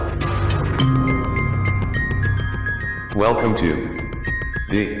Welcome to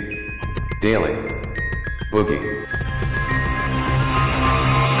the Daily Boogie.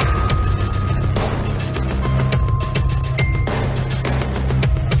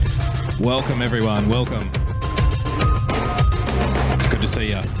 Welcome everyone, welcome. It's good to see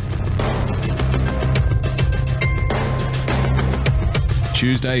you.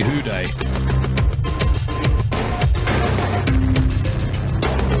 Tuesday Who Day.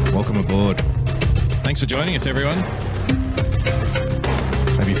 Welcome aboard. Thanks for joining us, everyone.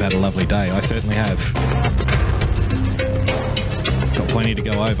 Hope you've had a lovely day. I certainly have. Got plenty to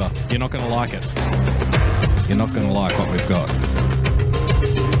go over. You're not going to like it. You're not going to like what we've got.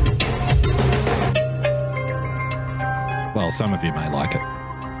 Well, some of you may like it.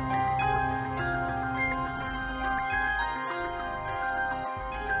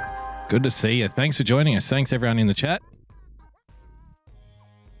 Good to see you. Thanks for joining us. Thanks, everyone in the chat.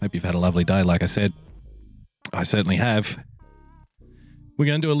 Hope you've had a lovely day, like I said. I certainly have. We're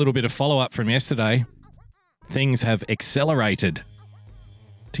going to do a little bit of follow-up from yesterday. Things have accelerated,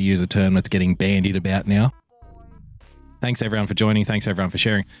 to use a term that's getting bandied about now. Thanks, everyone, for joining. Thanks, everyone, for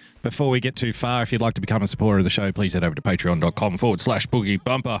sharing. Before we get too far, if you'd like to become a supporter of the show, please head over to patreon.com/Boogie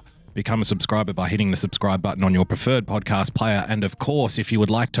Bumper. Become a subscriber by hitting the subscribe button on your preferred podcast player. And, of course, if you would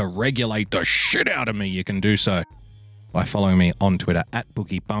like to regulate the shit out of me, you can do so by following me on Twitter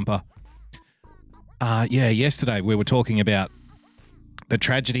 @BoogieBumper. Yesterday we were talking about the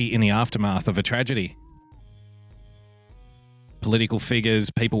tragedy in the aftermath of a tragedy. Political figures,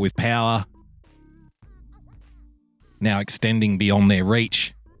 people with power, now extending beyond their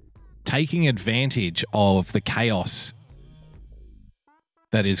reach, taking advantage of the chaos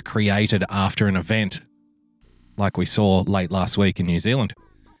that is created after an event like we saw late last week in New Zealand.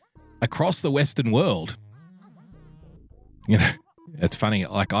 Across the Western world, you know, it's funny,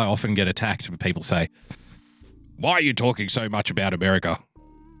 like I often get attacked when people say, "Why are you talking so much about America?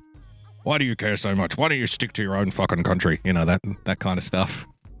 Why do you care so much? Why don't you stick to your own fucking country?" You know, that kind of stuff.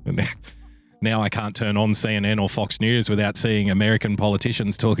 Now I can't turn on CNN or Fox News without seeing American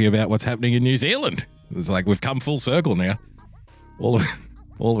politicians talking about what's happening in New Zealand. It's like we've come full circle now. All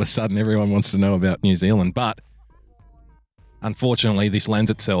of a sudden everyone wants to know about New Zealand. But unfortunately, this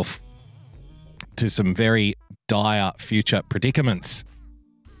lends itself to some very dire future predicaments.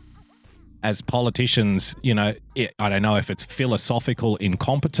 As politicians, you know, I don't know if it's philosophical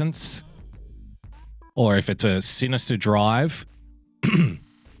incompetence or if it's a sinister drive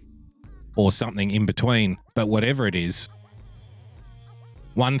or something in between. But whatever it is,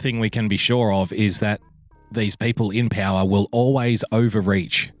 one thing we can be sure of is that these people in power will always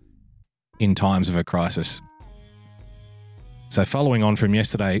overreach in times of a crisis. So following on from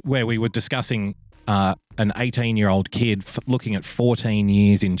yesterday, where we were discussing an 18-year-old kid looking at 14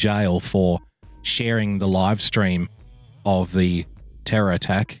 years in jail for sharing the live stream of the terror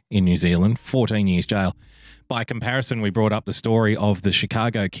attack in New Zealand, 14 years jail. By comparison, we brought up the story of the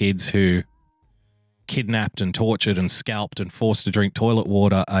Chicago kids who kidnapped and tortured and scalped and forced to drink toilet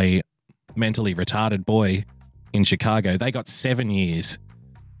water a mentally retarded boy in Chicago. They got 7 years.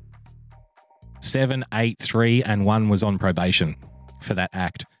 7, 8, 3, and 1 was on probation for that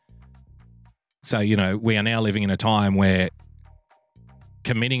act. So, you know, we are now living in a time where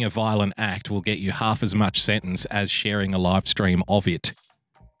committing a violent act will get you half as much sentence as sharing a live stream of it,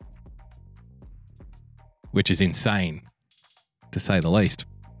 which is insane, to say the least.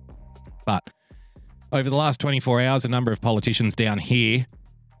 But over the last 24 hours, a number of politicians down here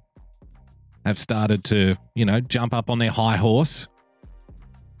have started to, you know, jump up on their high horse.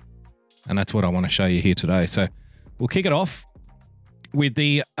 And that's what I want to show you here today. So we'll kick it off with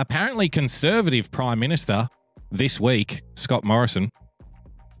the apparently conservative Prime Minister this week, Scott Morrison.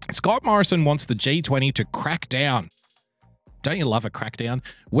 Scott Morrison wants the G20 to crack down. Don't you love a crackdown?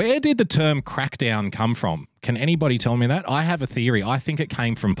 Where did the term crackdown come from? Can anybody tell me that? I have a theory. I think it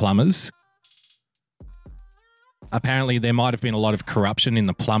came from plumbers. Apparently there might have been a lot of corruption in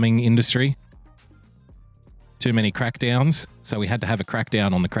the plumbing industry. Too many crackdowns, so we had to have a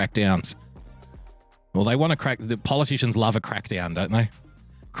crackdown on the crackdowns. Well, they want to the politicians love a crackdown, don't they?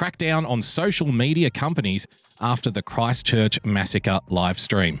 Crackdown on social media companies after the Christchurch massacre live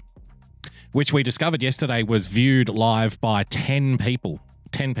stream, which we discovered yesterday was viewed live by 10 people.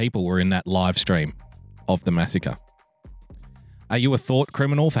 10 people were in that live stream of the massacre. Are you a thought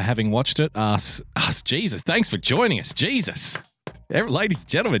criminal for having watched it? Ask Jesus. Thanks for joining us, Jesus. Ladies and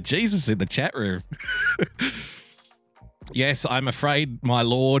gentlemen, Jesus in the chat room. Yes, I'm afraid, my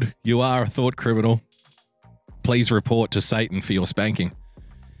lord, you are a thought criminal. Please report to Satan for your spanking.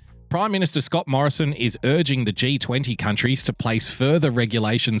 Prime Minister Scott Morrison is urging the G20 countries to place further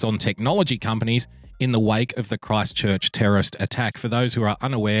regulations on technology companies in the wake of the Christchurch terrorist attack. For those who are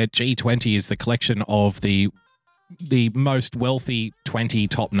unaware, G20 is the collection of the most wealthy 20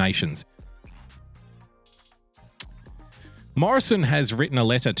 top nations. Morrison has written a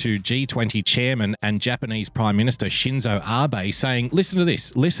letter to G20 chairman and Japanese Prime Minister Shinzo Abe saying,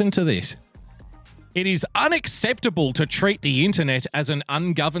 listen to this. It is unacceptable to treat the internet as an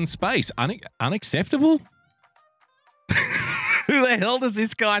ungoverned space. Unacceptable? Who the hell does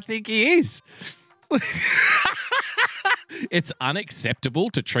this guy think he is? It's unacceptable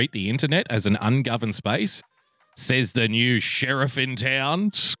to treat the internet as an ungoverned space, says the new sheriff in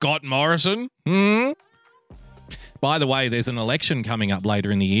town, Scott Morrison. By the way, there's an election coming up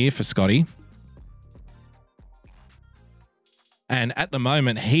later in the year for Scotty. And at the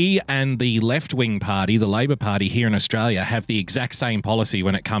moment, he and the left-wing party, the Labor Party here in Australia, have the exact same policy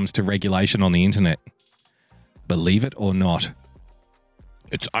when it comes to regulation on the internet. Believe it or not.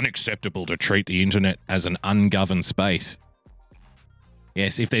 It's unacceptable to treat the internet as an ungoverned space.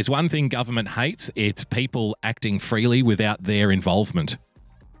 Yes, if there's one thing government hates, it's people acting freely without their involvement.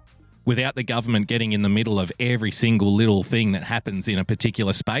 Without the government getting in the middle of every single little thing that happens in a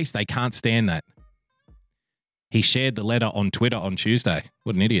particular space, they can't stand that. He shared the letter on Twitter on Tuesday.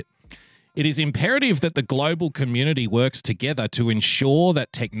 What an idiot. It is imperative that the global community works together to ensure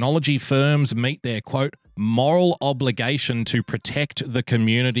that technology firms meet their, quote, moral obligation to protect the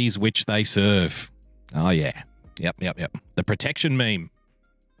communities which they serve. Oh, yeah. Yep. The protection meme.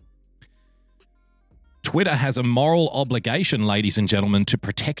 Twitter has a moral obligation, ladies and gentlemen, to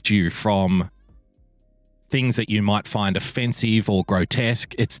protect you from things that you might find offensive or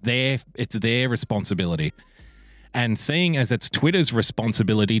grotesque. It's their responsibility. And seeing as it's Twitter's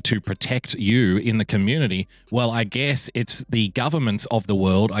responsibility to protect you in the community, well, I guess it's the governments of the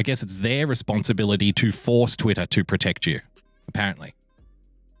world. I guess it's their responsibility to force Twitter to protect you, apparently.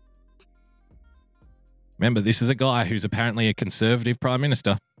 Remember, this is a guy who's apparently a conservative prime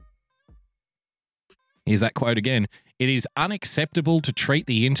minister. Here's that quote again. It is unacceptable to treat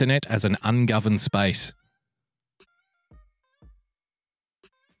the internet as an ungoverned space.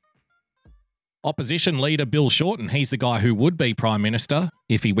 Opposition leader Bill Shorten, he's the guy who would be Prime Minister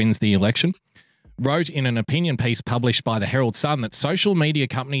if he wins the election, wrote in an opinion piece published by the Herald Sun that social media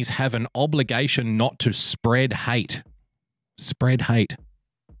companies have an obligation not to spread hate. Spread hate.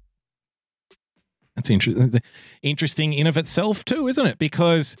 That's interesting in of itself too, isn't it?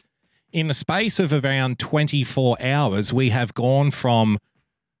 Because in the space of around 24 hours, we have gone from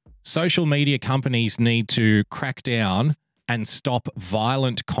social media companies need to crack down and stop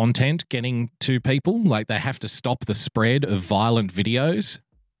violent content getting to people. Like they have to stop the spread of violent videos.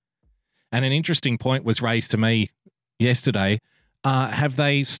 And an interesting point was raised to me yesterday. Have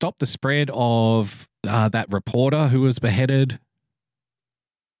they stopped the spread of that reporter who was beheaded?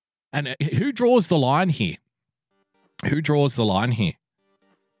 And who draws the line here? Who draws the line here?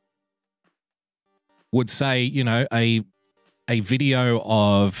 Would say, you know, a video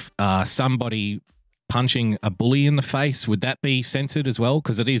of somebody punching a bully in the face, would that be censored as well?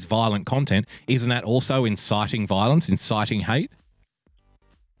 Because it is violent content. Isn't that also inciting violence, inciting hate?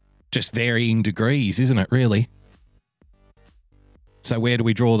 Just varying degrees, isn't it, really? So where do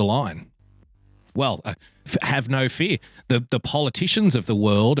we draw the line? Well, have no fear. The politicians of the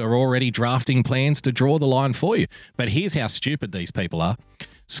world are already drafting plans to draw the line for you. But here's how stupid these people are.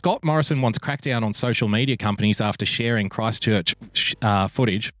 Scott Morrison wants crackdown on social media companies after sharing Christchurch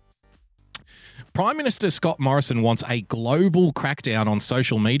footage. Prime Minister Scott Morrison wants a global crackdown on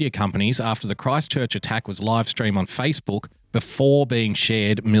social media companies after the Christchurch attack was live streamed on Facebook before being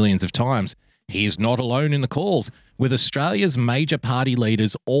shared millions of times. He is not alone in the calls, with Australia's major party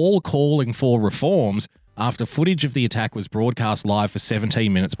leaders all calling for reforms after footage of the attack was broadcast live for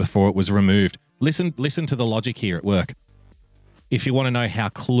 17 minutes before it was removed. Listen to the logic here at work. If you want to know how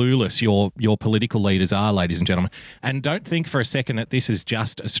clueless your political leaders are, ladies and gentlemen. And don't think for a second that this is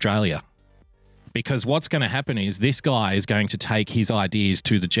just Australia. Because what's going to happen is this guy is going to take his ideas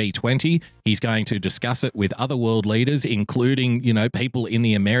to the G20. He's going to discuss it with other world leaders, including, you know, people in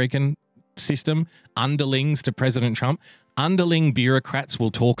the American system, underlings to President Trump. Underling bureaucrats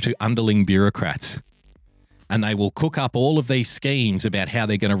will talk to underling bureaucrats. And they will cook up all of these schemes about how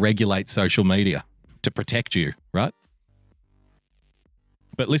they're going to regulate social media to protect you, right?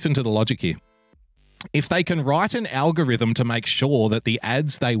 But listen to the logic here. If they can write an algorithm to make sure that the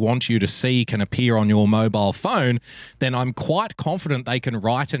ads they want you to see can appear on your mobile phone, then I'm quite confident they can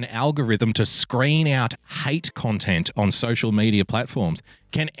write an algorithm to screen out hate content on social media platforms.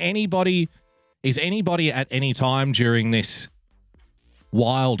 Is anybody at any time during this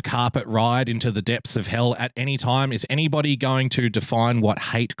wild carpet ride into the depths of hell at any time. Is anybody going to define what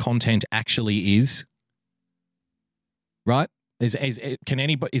hate content actually is? Right? Is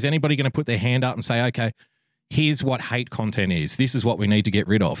anybody going to put their hand up and say, okay, here's what hate content is. This is what we need to get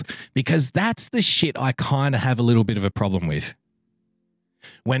rid of. Because that's the shit I kind of have a little bit of a problem with.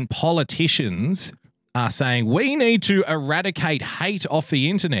 When politicians are saying we need to eradicate hate off the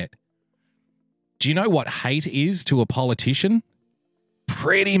internet. Do you know what hate is to a politician?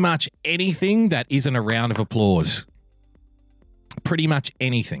 Pretty much anything that isn't a round of applause. Pretty much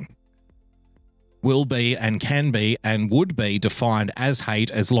anything will be and can be and would be defined as hate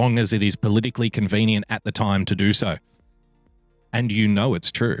as long as it is politically convenient at the time to do so. And you know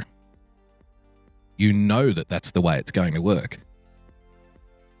it's true. You know that that's the way it's going to work.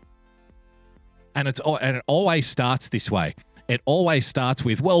 And it always starts this way. It always starts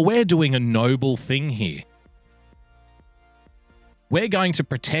with, well, we're doing a noble thing here. We're going to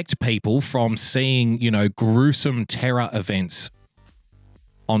protect people from seeing, gruesome terror events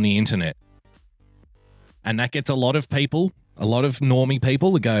on the internet. And that gets a lot of people, a lot of normie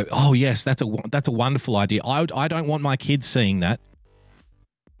people to go, oh, yes, that's a wonderful idea. I don't want my kids seeing that.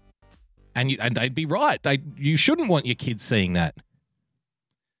 And they'd be right. You shouldn't want your kids seeing that.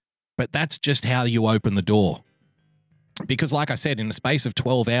 But that's just how you open the door. Because like I said, in the space of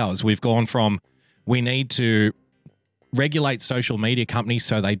 12 hours, we've gone from we need to regulate social media companies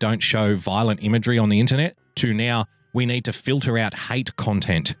so they don't show violent imagery on the internet to now we need to filter out hate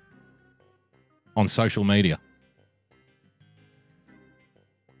content on social media.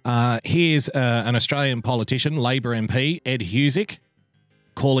 Here's an Australian politician, Labor MP, Ed Husic,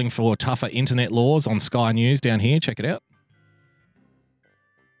 calling for tougher internet laws on Sky News down here. Check it out.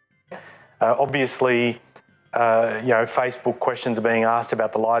 Obviously, Facebook questions are being asked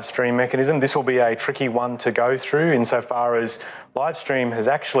about the live stream mechanism. This will be a tricky one to go through insofar as live stream has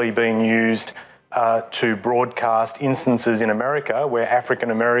actually been used to broadcast instances in America where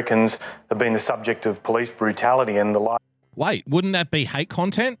African Americans have been the subject of police brutality and the like. Wait, wouldn't that be hate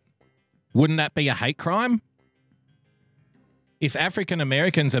content? Wouldn't that be a hate crime? If African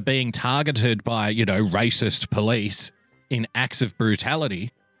Americans are being targeted by, racist police in acts of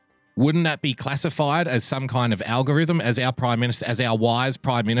brutality, wouldn't that be classified as some kind of algorithm, as our Prime Minister, as our wise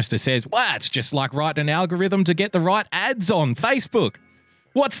Prime Minister says, well, it's just like writing an algorithm to get the right ads on Facebook.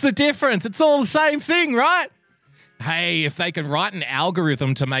 What's the difference? It's all the same thing, right? Hey, if they can write an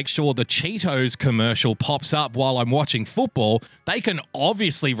algorithm to make sure the Cheetos commercial pops up while I'm watching football, they can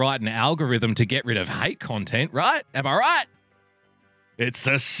obviously write an algorithm to get rid of hate content, right? Am I right? It's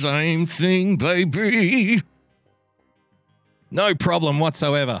the same thing, baby. No problem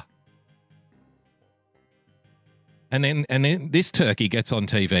whatsoever. And then this turkey gets on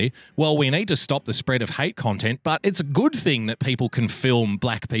TV. Well, we need to stop the spread of hate content, but it's a good thing that people can film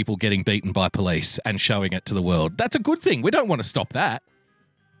black people getting beaten by police and showing it to the world. That's a good thing. We don't want to stop that.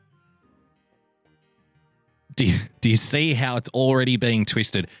 Do you see how it's already being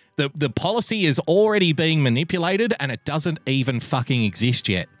twisted? The policy is already being manipulated and it doesn't even fucking exist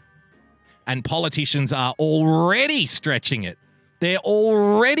yet. And politicians are already stretching it. They're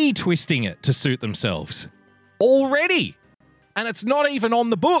already twisting it to suit themselves. Already. And it's not even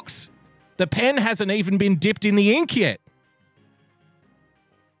on the books. The pen hasn't even been dipped in the ink yet.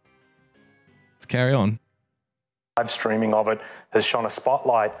 Let's carry on. Live streaming of it has shone a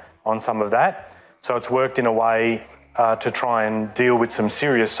spotlight on some of that. So it's worked in a way to try and deal with some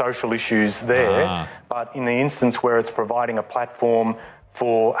serious social issues there. But in the instance where it's providing a platform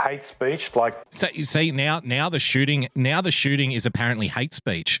for hate speech, like so you see now the shooting is apparently hate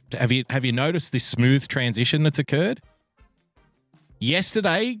speech. Have you noticed this smooth transition that's occurred?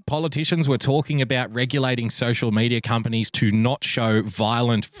 Yesterday, politicians were talking about regulating social media companies to not show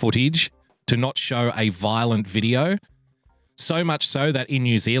violent footage, to not show a violent video. So much so that in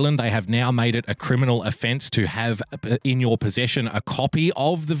New Zealand, they have now made it a criminal offence to have in your possession a copy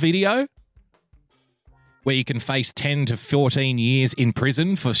of the video, where you can face 10 to 14 years in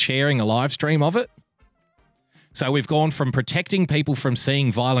prison for sharing a live stream of it. So we've gone from protecting people from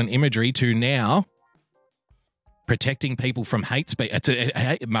seeing violent imagery to now protecting people from hate speech.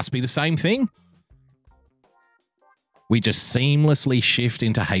 It must be the same thing. We just seamlessly shift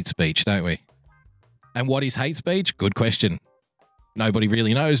into hate speech, don't we? And what is hate speech? Good question. Nobody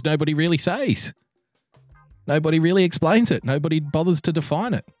really knows. Nobody really says. Nobody really explains it. Nobody bothers to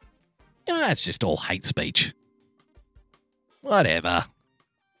define it. It's just all hate speech. Whatever.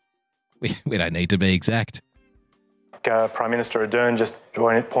 We don't need to be exact. Prime Minister Ardern just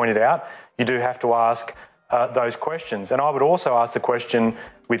pointed out, you do have to ask those questions. And I would also ask the question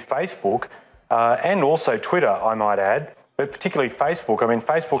with Facebook and also Twitter, I might add, but particularly Facebook. I mean,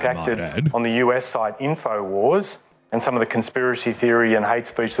 Facebook acted on the US site InfoWars and some of the conspiracy theory and hate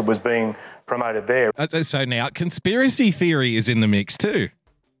speech that was being promoted there. So now conspiracy theory is in the mix too.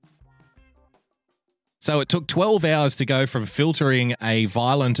 So it took 12 hours to go from filtering a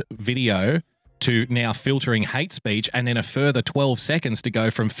violent video to now filtering hate speech, and then a further 12 seconds to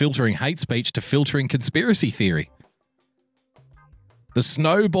go from filtering hate speech to filtering conspiracy theory. The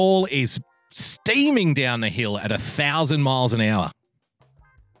snowball is steaming down the hill at 1,000 miles an hour.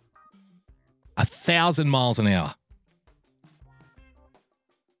 1,000 miles an hour.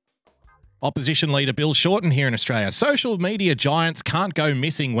 Opposition leader Bill Shorten here in Australia. Social media giants can't go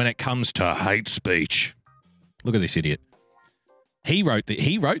missing when it comes to hate speech. Look at this idiot. He wrote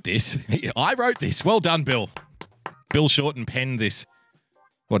this. I wrote this. Well done, Bill. Bill Shorten penned this.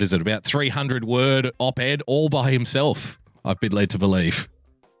 What is it? About 300-word op-ed all by himself, I've been led to believe.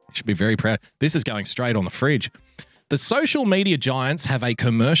 You should be very proud. This is going straight on the fridge. The social media giants have a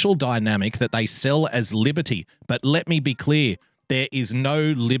commercial dynamic that they sell as liberty. But let me be clear. There is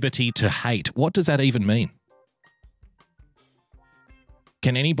no liberty to hate. What does that even mean?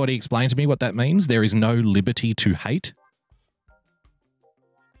 Can anybody explain to me what that means? There is no liberty to hate?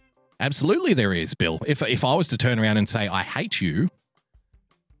 Absolutely there is, Bill. If I was to turn around and say, I hate you,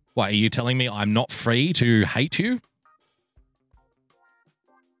 what, are you telling me I'm not free to hate you?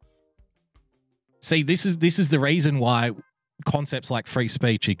 See, this is the reason why concepts like free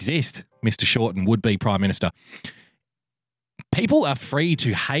speech exist, Mr. Shorten, would-be Prime Minister. People are free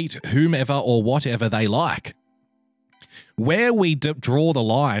to hate whomever or whatever they like. Where we draw the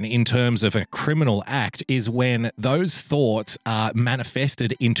line in terms of a criminal act is when those thoughts are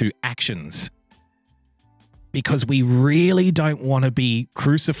manifested into actions. Because we really don't want to be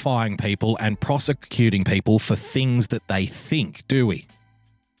crucifying people and prosecuting people for things that they think, do we?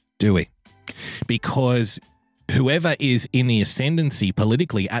 Do we? Because whoever is in the ascendancy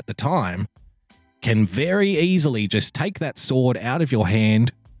politically at the time can very easily just take that sword out of your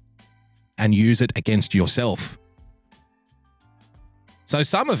hand and use it against yourself. So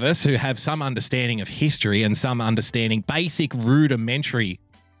some of us who have some understanding of history and some understanding, basic rudimentary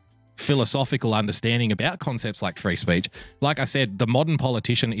philosophical understanding about concepts like free speech, like I said, the modern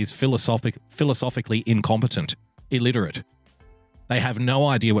politician is philosophically incompetent, illiterate. They have no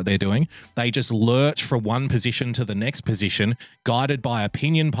idea what they're doing. They just lurch from one position to the next position, guided by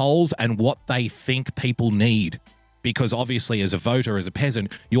opinion polls and what they think people need. Because obviously, as a voter, as a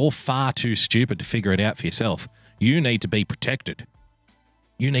peasant, you're far too stupid to figure it out for yourself. You need to be protected.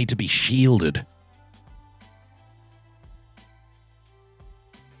 You need to be shielded.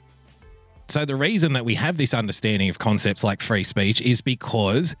 So the reason that we have this understanding of concepts like free speech is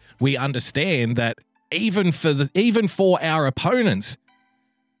because we understand that even for our opponents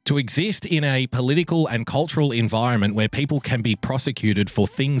to exist in a political and cultural environment where people can be prosecuted for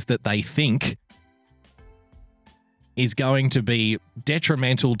things that they think is going to be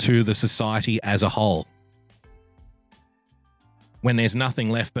detrimental to the society as a whole. When there's nothing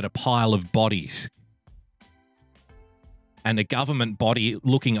left but a pile of bodies. And a government body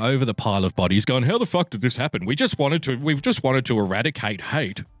looking over the pile of bodies going, how the fuck did this happen? We've just wanted to eradicate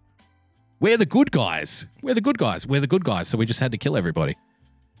hate. We're the good guys. We're the good guys. We're the good guys. So we just had to kill everybody.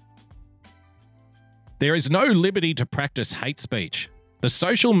 There is no liberty to practice hate speech. The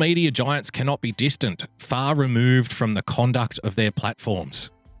social media giants cannot be distant, far removed from the conduct of their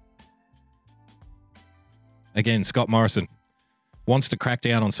platforms. Again, Scott Morrison wants to crack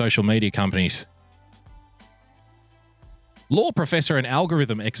down on social media companies. Law professor and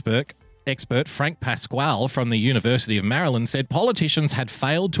algorithm expert Frank Pasquale from the University of Maryland said politicians had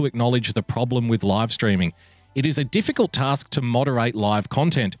failed to acknowledge the problem with live streaming. It is a difficult task to moderate live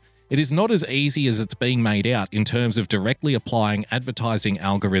content. It is not as easy as it's being made out in terms of directly applying advertising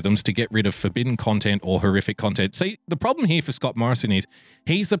algorithms to get rid of forbidden content or horrific content. See, the problem here for Scott Morrison is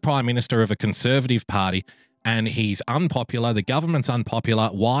he's the Prime Minister of a Conservative party and he's unpopular. The government's unpopular.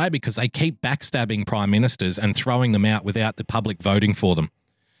 Why? Because they keep backstabbing Prime Ministers and throwing them out without the public voting for them.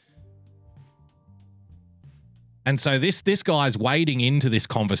 And so this guy's wading into this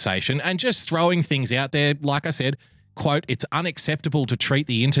conversation and just throwing things out there. Like I said, quote, it's unacceptable to treat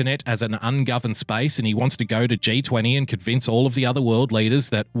the internet as an ungoverned space, and he wants to go to G20 and convince all of the other world leaders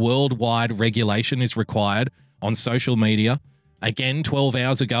that worldwide regulation is required on social media. Again, 12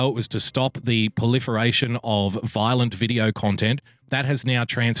 hours ago, it was to stop the proliferation of violent video content. That has now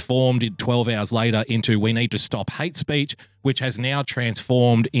transformed 12 hours later into we need to stop hate speech, which has now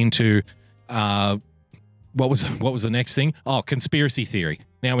transformed into what was the next thing? Oh, conspiracy theory.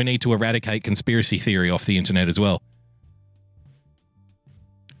 Now we need to eradicate conspiracy theory off the internet as well.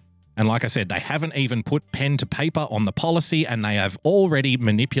 And like I said, they haven't even put pen to paper on the policy, and they have already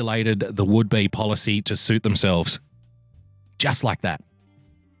manipulated the would-be policy to suit themselves. Just like that.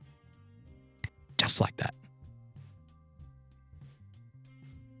 Just like that.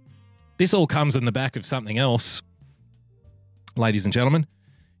 This all comes in the back of something else, ladies and gentlemen.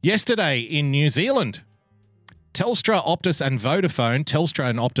 Yesterday in New Zealand, Telstra, Optus and Vodafone, Telstra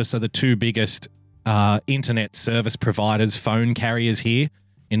and Optus are the two biggest internet service providers, phone carriers here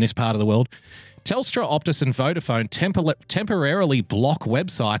in this part of the world. Telstra, Optus and Vodafone temporarily block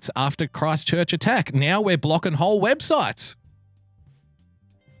websites after Christchurch attack. Now we're blocking whole websites.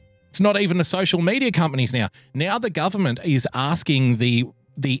 It's not even the social media companies now. Now the government is asking the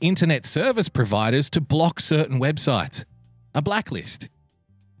internet service providers to block certain websites. A blacklist.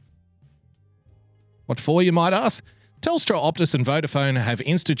 What for, you might ask? Telstra, Optus and Vodafone have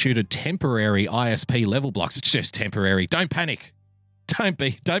instituted temporary ISP level blocks. It's just temporary. Don't panic. Don't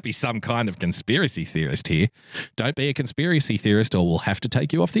be some kind of conspiracy theorist here. Don't be a conspiracy theorist or we'll have to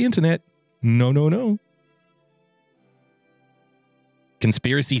take you off the internet. No.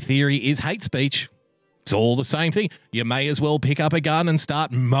 Conspiracy theory is hate speech. It's all the same thing. You may as well pick up a gun and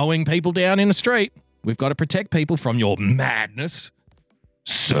start mowing people down in the street. We've got to protect people from your madness,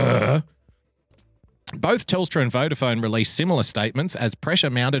 sir. Both Telstra and Vodafone released similar statements as pressure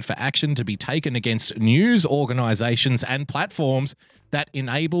mounted for action to be taken against news organisations and platforms that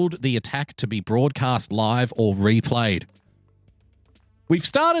enabled the attack to be broadcast live or replayed. We've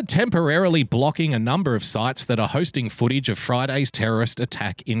started temporarily blocking a number of sites that are hosting footage of Friday's terrorist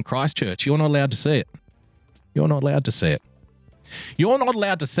attack in Christchurch. You're not allowed to see it. You're not allowed to see it. You're not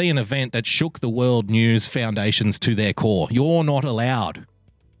allowed to see an event that shook the world news foundations to their core. You're not allowed.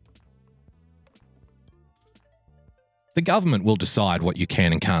 The government will decide what you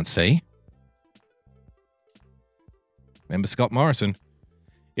can and can't see. Remember Scott Morrison?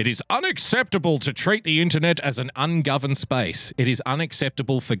 It is unacceptable to treat the internet as an ungoverned space. It is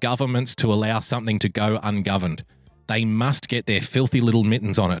unacceptable for governments to allow something to go ungoverned. They must get their filthy little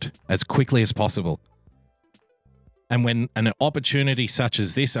mittens on it as quickly as possible. And when an opportunity such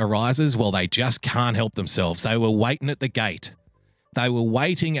as this arises, well, they just can't help themselves. They were waiting at the gate. They were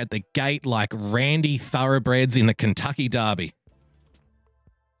waiting at the gate like randy thoroughbreds in the Kentucky Derby.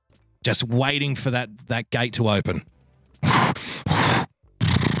 Just waiting for that gate to open.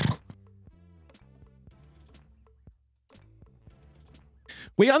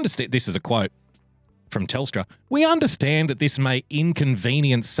 We understand, this is a quote from Telstra, we understand that this may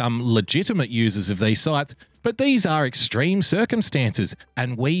inconvenience some legitimate users of these sites, but these are extreme circumstances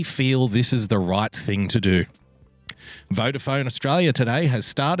and we feel this is the right thing to do. Vodafone Australia today has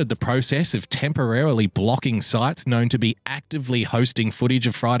started the process of temporarily blocking sites known to be actively hosting footage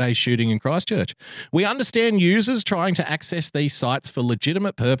of Friday's shooting in Christchurch. We understand users trying to access these sites for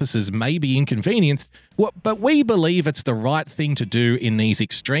legitimate purposes may be inconvenienced, but we believe it's the right thing to do in these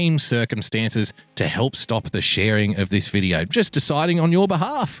extreme circumstances to help stop the sharing of this video. Just deciding on your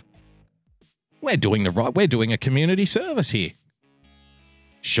behalf. We're doing a community service here.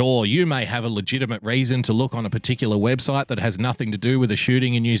 Sure, you may have a legitimate reason to look on a particular website that has nothing to do with a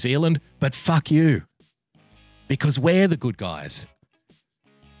shooting in New Zealand, but fuck you. Because we're the good guys.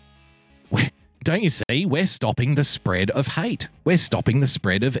 Don't you see? We're stopping the spread of hate. We're stopping the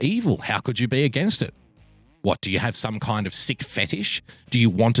spread of evil. How could you be against it? What, do you have some kind of sick fetish? Do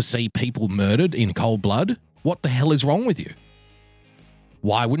you want to see people murdered in cold blood? What the hell is wrong with you?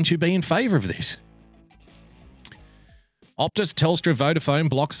 Why wouldn't you be in favour of this? Optus, Telstra, Vodafone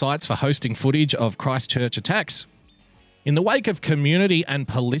block sites for hosting footage of Christchurch attacks. In the wake of community and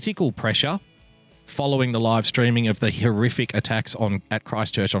political pressure following the live streaming of the horrific attacks at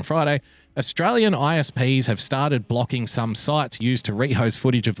Christchurch on Friday, Australian ISPs have started blocking some sites used to rehost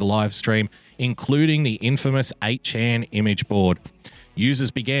footage of the live stream, including the infamous 8chan image board. Users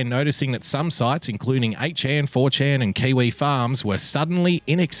began noticing that some sites, including 8chan, 4chan and Kiwi Farms, were suddenly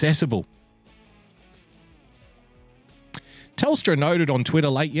inaccessible. Telstra noted on Twitter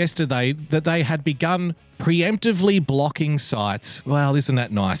late yesterday that they had begun preemptively blocking sites. Well, isn't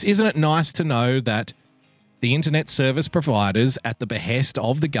that nice? Isn't it nice to know that the internet service providers, at the behest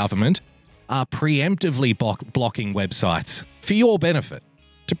of the government, are preemptively blocking websites for your benefit,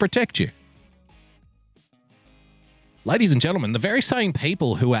 to protect you? Ladies and gentlemen, the very same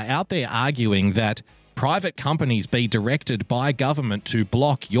people who are out there arguing that private companies be directed by government to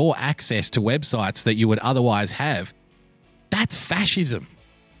block your access to websites that you would otherwise have, that's fascism.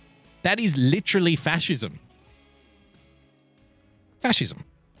 That is literally fascism. Fascism.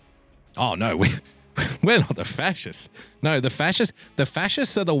 Oh, no, we're not the fascists. No, the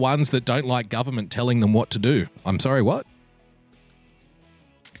fascists are the ones that don't like government telling them what to do. I'm sorry, what?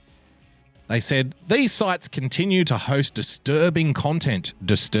 They said, these sites continue to host disturbing content.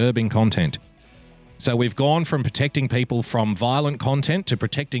 So we've gone from protecting people from violent content to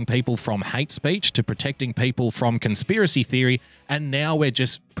protecting people from hate speech to protecting people from conspiracy theory, and now we're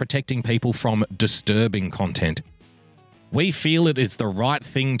just protecting people from disturbing content. We feel it is the right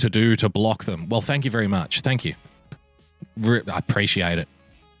thing to do to block them. Well, thank you very much. Thank you. I appreciate it.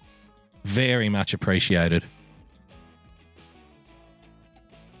 Very much appreciated.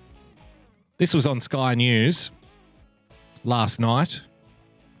 This was on Sky News last night.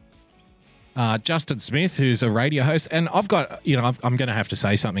 Justin Smith, who's a radio host, and I'm going to have to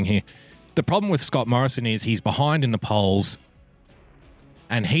say something here. The problem with Scott Morrison is he's behind in the polls,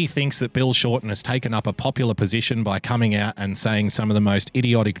 and he thinks that Bill Shorten has taken up a popular position by coming out and saying some of the most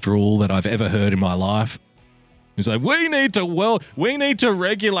idiotic drool that I've ever heard in my life. He's like, we need to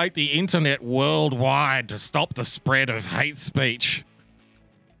regulate the internet worldwide to stop the spread of hate speech.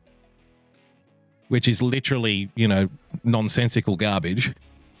 Which is literally, nonsensical garbage.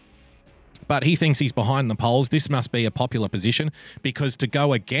 But he thinks he's behind the polls. This must be a popular position, because to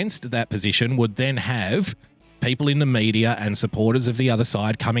go against that position would then have people in the media and supporters of the other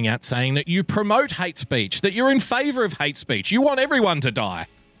side coming out saying that you promote hate speech, that you're in favor of hate speech, you want everyone to die.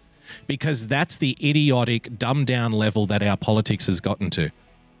 Because that's the idiotic, dumbed-down level that our politics has gotten to,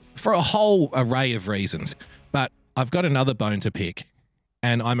 for a whole array of reasons. But I've got another bone to pick,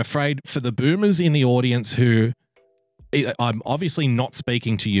 and I'm afraid for the boomers in the audience who, I'm obviously not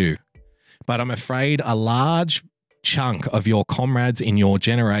speaking to you, but I'm afraid a large chunk of your comrades in your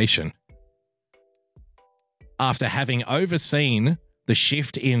generation, after having overseen the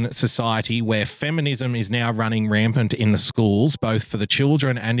shift in society where feminism is now running rampant in the schools, both for the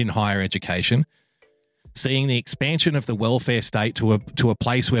children and in higher education, seeing the expansion of the welfare state to a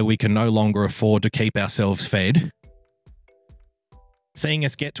place where we can no longer afford to keep ourselves fed, seeing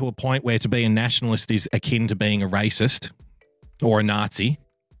us get to a point where to be a nationalist is akin to being a racist or a Nazi,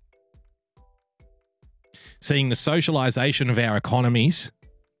 seeing the socialization of our economies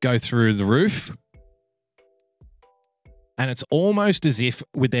go through the roof. And it's almost as if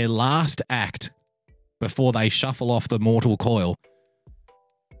with their last act before they shuffle off the mortal coil,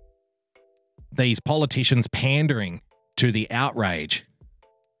 these politicians pandering to the outrage.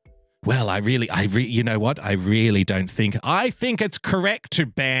 Well, I really don't think. I think it's correct to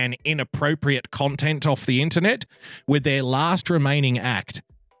ban inappropriate content off the internet. With their last remaining act,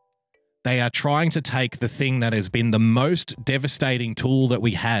 they are trying to take the thing that has been the most devastating tool that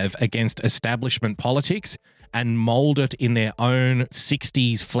we have against establishment politics and mold it in their own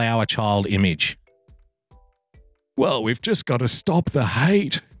 60s flower child image. Well, we've just got to stop the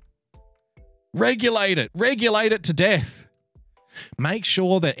hate. Regulate it to death. Make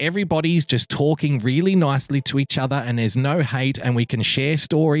sure that everybody's just talking really nicely to each other and there's no hate, and we can share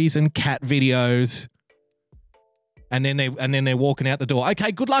stories and cat videos. And then they're walking out the door.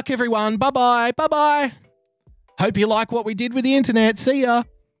 Okay, good luck, everyone. Bye-bye. Hope you like what we did with the internet. See ya.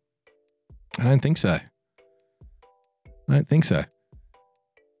 I don't think so.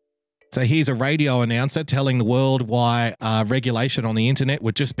 So here's a radio announcer telling the world why regulation on the internet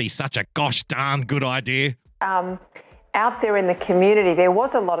would just be such a gosh darn good idea. Out there in the community, there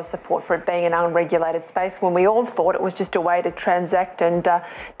was a lot of support for it being an unregulated space when we all thought it was just a way to transact and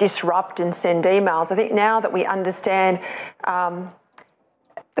disrupt and send emails. I think now that we understand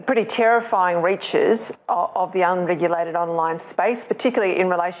the pretty terrifying reaches of the unregulated online space, particularly in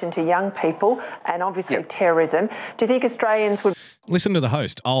relation to young people and obviously terrorism, do you think Australians would... Listen to the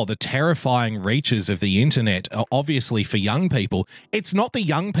host. Oh, the terrifying reaches of the internet are obviously for young people. It's not the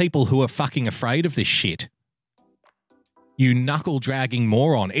young people who are fucking afraid of this shit. You knuckle-dragging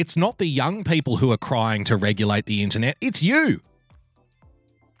moron. It's not the young people who are crying to regulate the internet. It's you.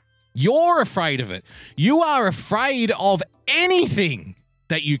 You're afraid of it. You are afraid of anything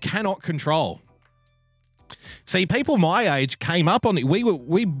that you cannot control. See, people my age came up on it. We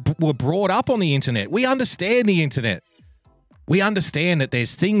were brought up on the internet. We understand the internet. We understand that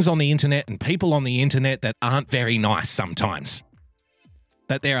there's things on the internet and people on the internet that aren't very nice sometimes.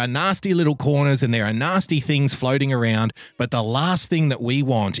 That there are nasty little corners and there are nasty things floating around, but the last thing that we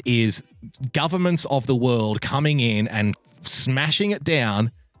want is governments of the world coming in and smashing it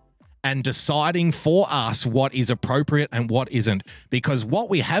down and deciding for us what is appropriate and what isn't. Because what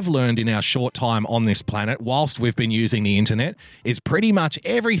we have learned in our short time on this planet, whilst we've been using the internet, is pretty much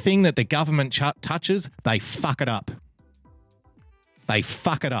everything that the government touches, they fuck it up. They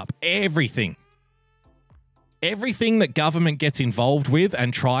fuck it up. Everything. Everything that government gets involved with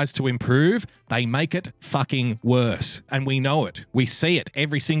and tries to improve, they make it fucking worse. And we know it. We see it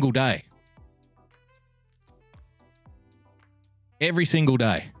every single day. Every single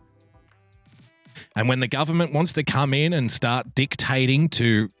day. And when the government wants to come in and start dictating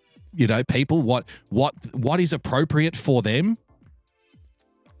to, people what is appropriate for them,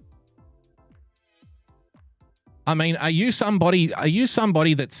 I mean, are you somebody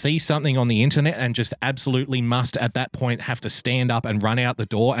that sees something on the internet and just absolutely must at that point have to stand up and run out the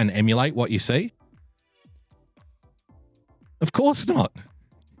door and emulate what you see? Of course not.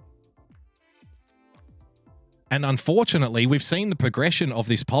 And unfortunately, we've seen the progression of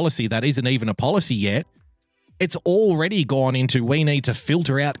this policy that isn't even a policy yet. It's already gone into we need to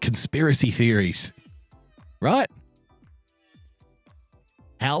filter out conspiracy theories, right?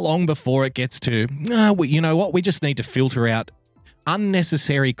 How long before it gets to, you know what, we just need to filter out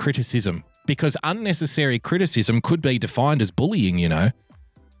unnecessary criticism, because unnecessary criticism could be defined as bullying, If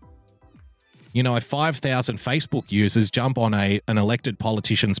 5,000 Facebook users jump on an elected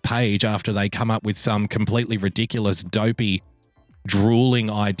politician's page after they come up with some completely ridiculous, dopey,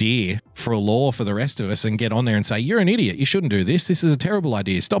 drooling idea for a law for the rest of us and get on there and say, you're an idiot, you shouldn't do this, this is a terrible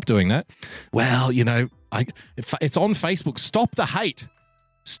idea, stop doing that. Well, it's on Facebook, stop the hate.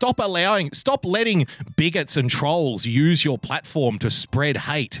 Stop letting bigots and trolls use your platform to spread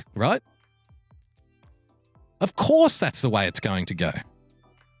hate, right? Of course that's the way it's going to go.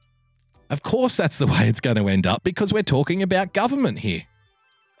 Of course that's the way it's going to end up, because we're talking about government here.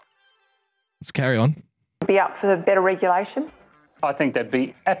 Let's carry on. Be up for the better regulation? I think they'd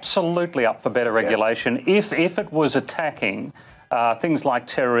be absolutely up for better regulation if it was attacking things like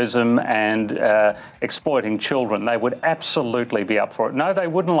terrorism and exploiting children. They would absolutely be up for it. No, they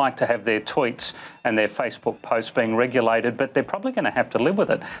wouldn't like to have their tweets and their Facebook posts being regulated, but they're probably going to have to live with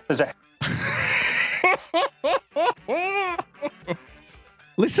it.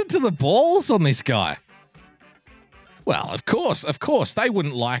 Listen to the balls on this guy. Well, of course, they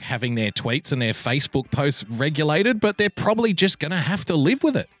wouldn't like having their tweets and their Facebook posts regulated, but they're probably just going to have to live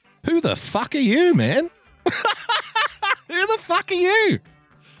with it. Who the fuck are you, man? Who the fuck are you?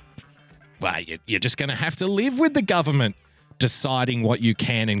 Well, you're just going to have to live with the government deciding what you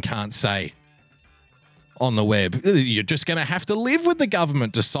can and can't say on the web. You're just going to have to live with the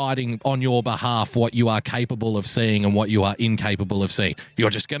government deciding on your behalf what you are capable of seeing and what you are incapable of seeing. You're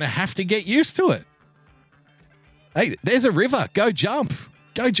just going to have to get used to it. Hey, there's a river. Go jump.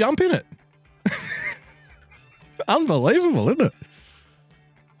 Go jump in it. Unbelievable, isn't it?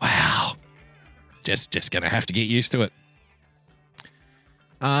 Wow. Just going to have to get used to it.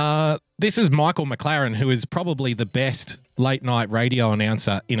 This is Michael McLaren, who is probably the best late night radio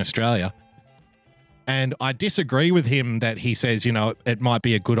announcer in Australia. And I disagree with him that he says, it might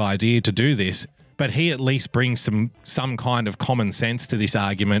be a good idea to do this, but he at least brings some kind of common sense to this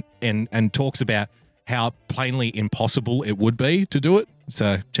argument and talks about how plainly impossible it would be to do it.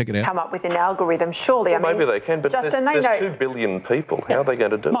 So check it out. Come up with an algorithm, surely. Well, maybe they can, but Justin, there's 2 billion people. How are they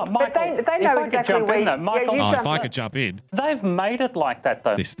going to do it? Michael, but they know exactly where... Michael, if I could jump in. They've made it like that,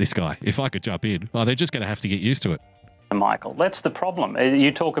 though. This guy, if I could jump in. Oh, they're just going to have to get used to it. Michael, that's the problem.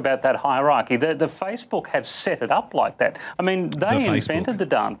 You talk about that hierarchy. The Facebook have set it up like that. I mean, they invented the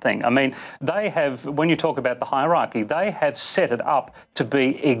darn thing. I mean, they have, when you talk about the hierarchy, they have set it up to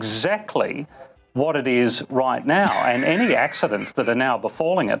be exactly what it is right now. And any accidents that are now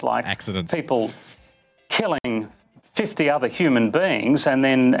befalling it, like people killing 50 other human beings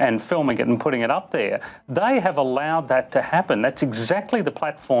and filming it and putting it up there, they have allowed that to happen. That's exactly the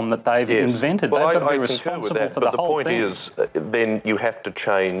platform that they've invented. Well, they've got to be responsible responsible for the whole thing. But the point is, then you have to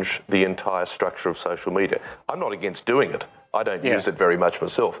change the entire structure of social media. I'm not against doing it. I don't use it very much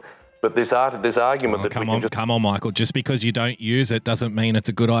myself. But this argument that come on, Michael. Just because you don't use it doesn't mean it's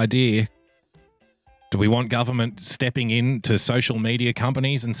a good idea. Do we want government stepping into social media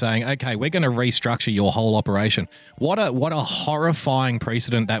companies and saying, okay, we're going to restructure your whole operation? What a horrifying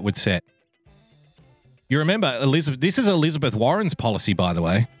precedent that would set. You remember, this is Elizabeth Warren's policy, by the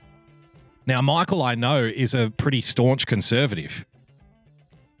way. Now, Michael, I know, is a pretty staunch conservative.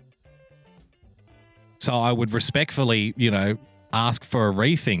 So I would respectfully, ask for a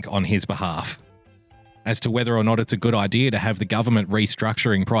rethink on his behalf as to whether or not it's a good idea to have the government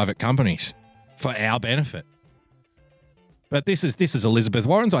restructuring private companies for our benefit. But this is Elizabeth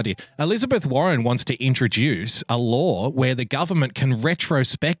Warren's idea. Elizabeth Warren wants to introduce a law where the government can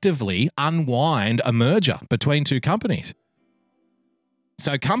retrospectively unwind a merger between two companies.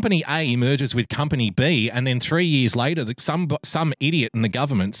 So company A merges with company B, and then 3 years later, some idiot in the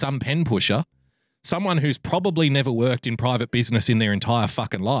government, some pen pusher, someone who's probably never worked in private business in their entire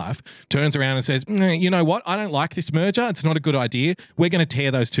fucking life, turns around and says, you know what? I don't like this merger. It's not a good idea. We're going to tear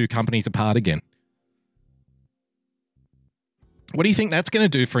those two companies apart again. What do you think that's going to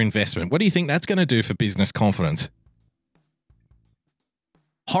do for investment? What do you think that's going to do for business confidence?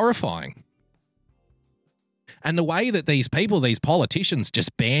 Horrifying. And the way that these people, these politicians,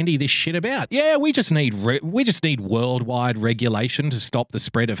 just bandy this shit about. Yeah, we just need worldwide regulation to stop the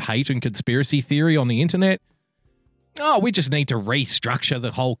spread of hate and conspiracy theory on the internet. Oh, we just need to restructure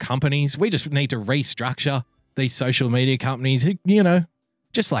the whole companies. We just need to restructure these social media companies, you know,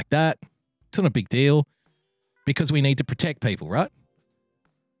 just like that. It's not a big deal because we need to protect people, right?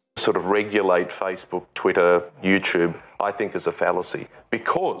 Sort of regulate Facebook, Twitter, YouTube, I think is a fallacy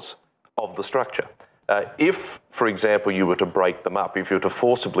because of the structure. If, for example, you were to break them up, if you were to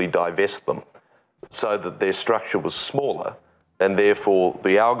forcibly divest them so that their structure was smaller and therefore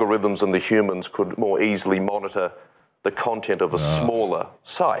the algorithms and the humans could more easily monitor the content of a smaller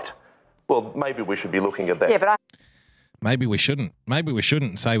site, well, maybe we should be looking at that. Yeah, but maybe we shouldn't. Maybe we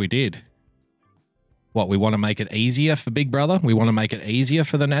shouldn't say we did. What, we want to make it easier for Big Brother? We want to make it easier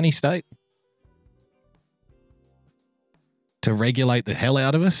for the nanny state to regulate the hell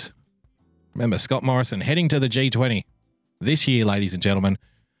out of us? Remember, Scott Morrison heading to the G20 this year, ladies and gentlemen,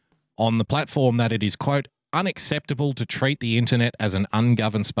 on the platform that it is, quote, unacceptable to treat the internet as an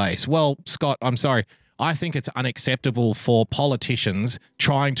ungoverned space. Well, Scott, I'm sorry. I think it's unacceptable for politicians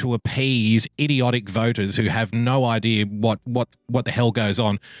trying to appease idiotic voters who have no idea what the hell goes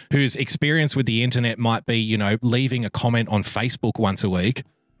on, whose experience with the internet might be, you know, leaving a comment on Facebook once a week.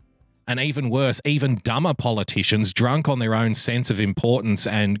 And even worse, even dumber politicians, drunk on their own sense of importance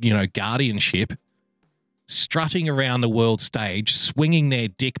and, you know, guardianship, strutting around the world stage, swinging their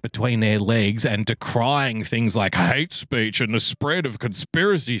dick between their legs and decrying things like hate speech and the spread of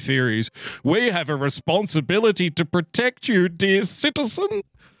conspiracy theories. We have a responsibility to protect you, dear citizen.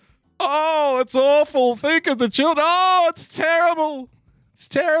 Oh, it's awful. Think of the children. Oh, it's terrible. It's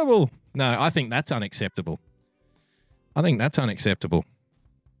terrible. No, I think that's unacceptable. I think that's unacceptable.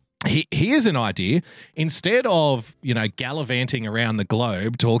 Here's an idea. Instead of, you know, gallivanting around the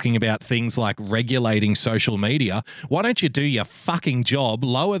globe talking about things like regulating social media, why don't you do your fucking job,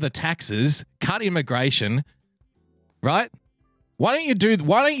 lower the taxes, cut immigration, right? Here's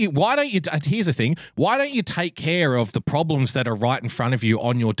the thing. Why don't you take care of the problems that are right in front of you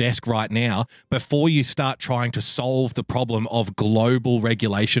on your desk right now before you start trying to solve the problem of global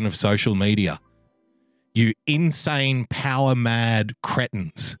regulation of social media? You insane, power-mad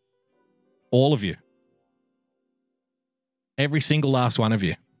cretins. All of you. Every single last one of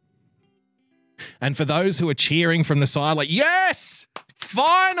you. And for those who are cheering from the side like, yes,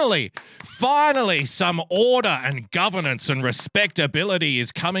 finally, some order and governance and respectability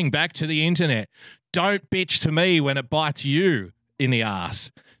is coming back to the internet. Don't bitch to me when it bites you in the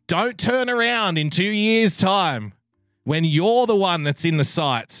ass. Don't turn around in 2 years' time when you're the one that's in the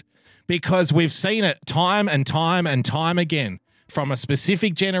sights, because we've seen it time and time and time again. From a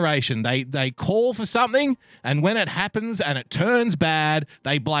specific generation, they call for something, and when it happens and it turns bad,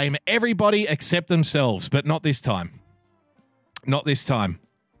 they blame everybody except themselves, but not this time. Not this time.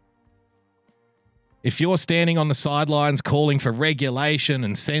 If you're standing on the sidelines calling for regulation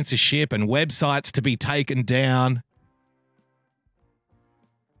and censorship and websites to be taken down,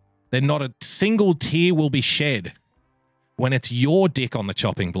 then not a single tear will be shed when it's your dick on the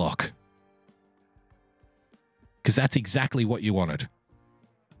chopping block. Because that's exactly what you wanted.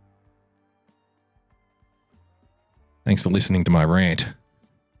 Thanks for listening to my rant.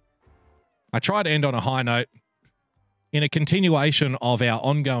 I try to end on a high note. In a continuation of our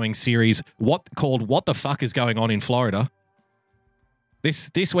ongoing series, called What the Fuck is Going On in Florida.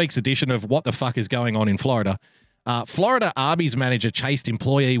 This week's edition of What the Fuck is Going On in Florida. Florida Arby's manager chased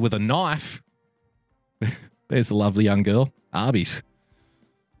employee with a knife. There's a lovely young girl. Arby's.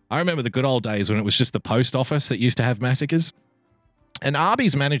 I remember the good old days when it was just the post office that used to have massacres. An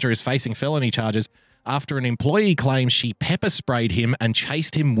Arby's manager is facing felony charges after an employee claims she pepper sprayed him and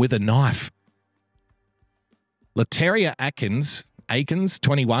chased him with a knife. Lateria Akins,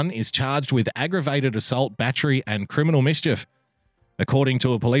 21, is charged with aggravated assault, battery, and criminal mischief. According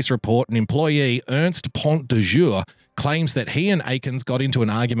to a police report, an employee, Ernst Pont de Jour, claims that he and Akins got into an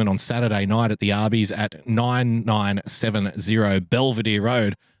argument on Saturday night at the Arby's at 9970 Belvedere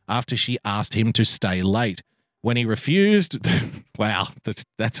Road after she asked him to stay late. When he refused, wow,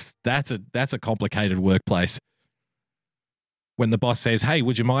 that's a complicated workplace. When the boss says, hey,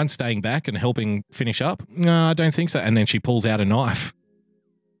 would you mind staying back and helping finish up? No, I don't think so. And then she pulls out a knife.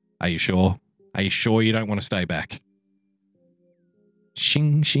 Are you sure? Are you sure you don't want to stay back?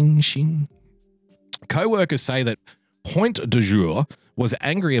 Shing, shing, shing. Co-workers say that Point de Jour was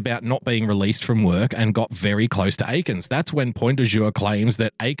angry about not being released from work and got very close to Akins. That's when Point de Jour claims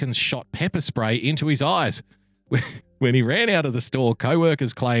that Akins shot pepper spray into his eyes. When he ran out of the store,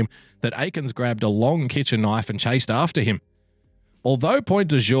 co-workers claim that Akins grabbed a long kitchen knife and chased after him. Although Point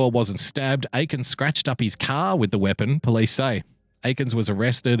du Jour wasn't stabbed, Aikens scratched up his car with the weapon, police say. Aikens was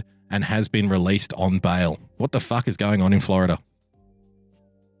arrested and has been released on bail. What the fuck is going on in Florida?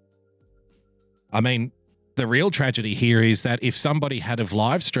 I mean, the real tragedy here is that if somebody had have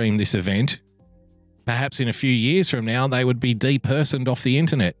live streamed this event, perhaps in a few years from now, they would be depersoned off the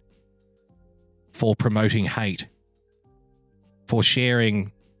internet for promoting hate, for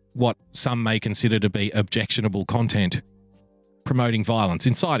sharing what some may consider to be objectionable content, promoting violence,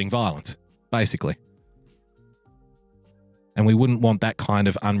 inciting violence, basically. And we wouldn't want that kind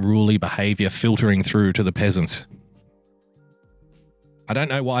of unruly behaviour filtering through to the peasants. I don't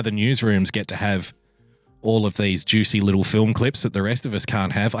know why the newsrooms get to have all of these juicy little film clips that the rest of us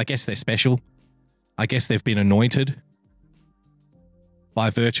can't have. I guess they're special. I guess they've been anointed by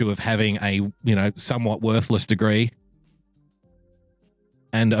virtue of having a, somewhat worthless degree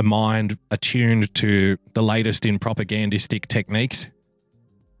and a mind attuned to the latest in propagandistic techniques.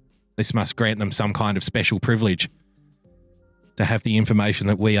 This must grant them some kind of special privilege to have the information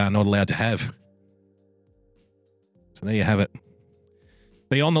that we are not allowed to have. So there you have it.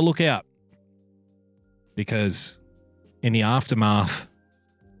 Be on the lookout, because in the aftermath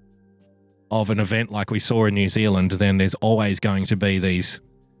of an event like we saw in New Zealand, then there's always going to be these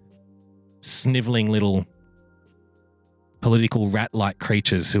snivelling little political rat-like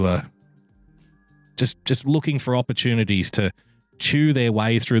creatures who are just looking for opportunities to chew their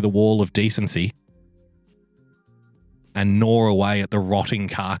way through the wall of decency and gnaw away at the rotting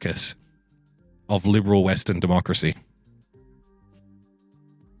carcass of liberal Western democracy.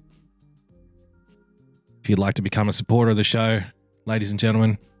 If you'd like to become a supporter of the show, ladies and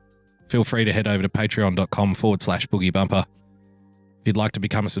gentlemen, feel free to head over to patreon.com/boogiebumper. If you'd like to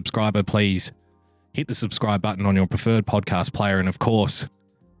become a subscriber, please hit the subscribe button on your preferred podcast player. And of course,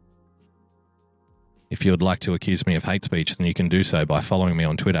 if you would like to accuse me of hate speech, then you can do so by following me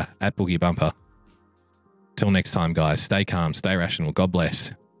on Twitter @boogiebumper. Till next time, guys, stay calm, stay rational. God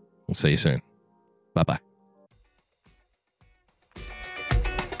bless. We'll see you soon. Bye-bye.